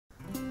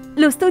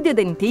Lo Studio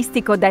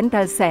Dentistico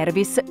Dental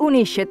Service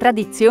unisce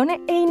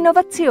tradizione e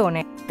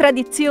innovazione.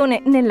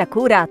 Tradizione nella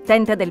cura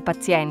attenta del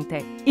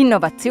paziente,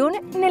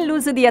 innovazione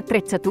nell'uso di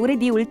attrezzature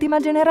di ultima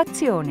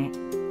generazione.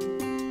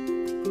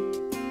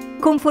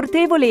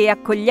 Confortevole e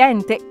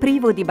accogliente,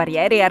 privo di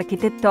barriere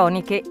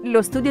architettoniche,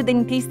 lo Studio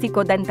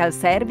Dentistico Dental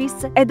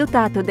Service è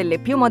dotato delle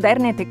più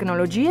moderne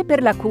tecnologie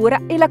per la cura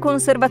e la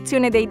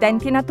conservazione dei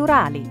denti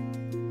naturali.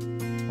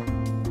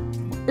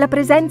 La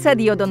presenza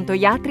di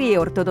odontoiatri e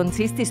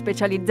ortodonzisti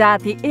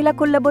specializzati e la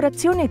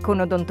collaborazione con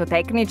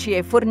odontotecnici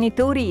e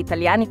fornitori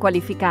italiani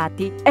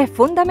qualificati è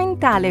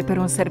fondamentale per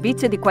un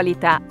servizio di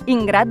qualità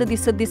in grado di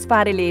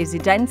soddisfare le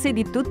esigenze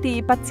di tutti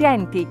i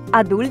pazienti,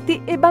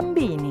 adulti e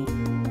bambini.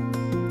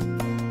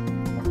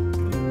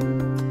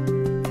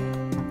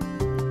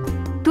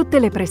 Tutte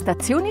le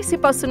prestazioni si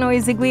possono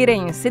eseguire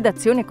in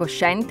sedazione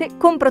cosciente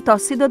con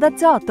protossido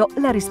d'azoto,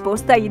 la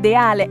risposta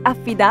ideale,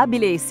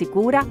 affidabile e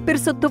sicura per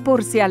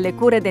sottoporsi alle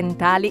cure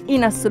dentali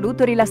in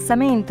assoluto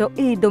rilassamento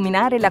e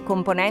dominare la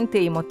componente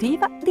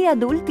emotiva di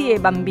adulti e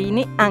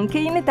bambini anche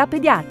in età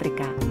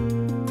pediatrica.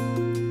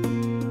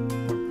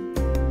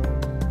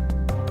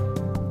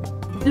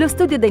 Lo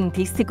Studio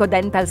Dentistico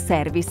Dental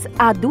Service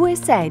ha 2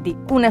 sedi,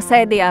 una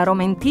sede a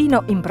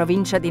Romentino in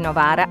provincia di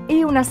Novara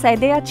e una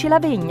sede a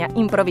Cilavegna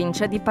in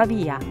provincia di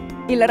Pavia.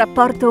 Il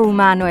rapporto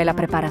umano e la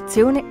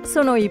preparazione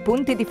sono i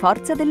punti di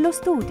forza dello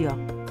studio.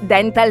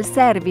 Dental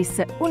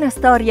Service, una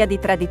storia di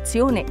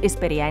tradizione,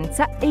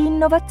 esperienza e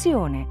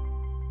innovazione.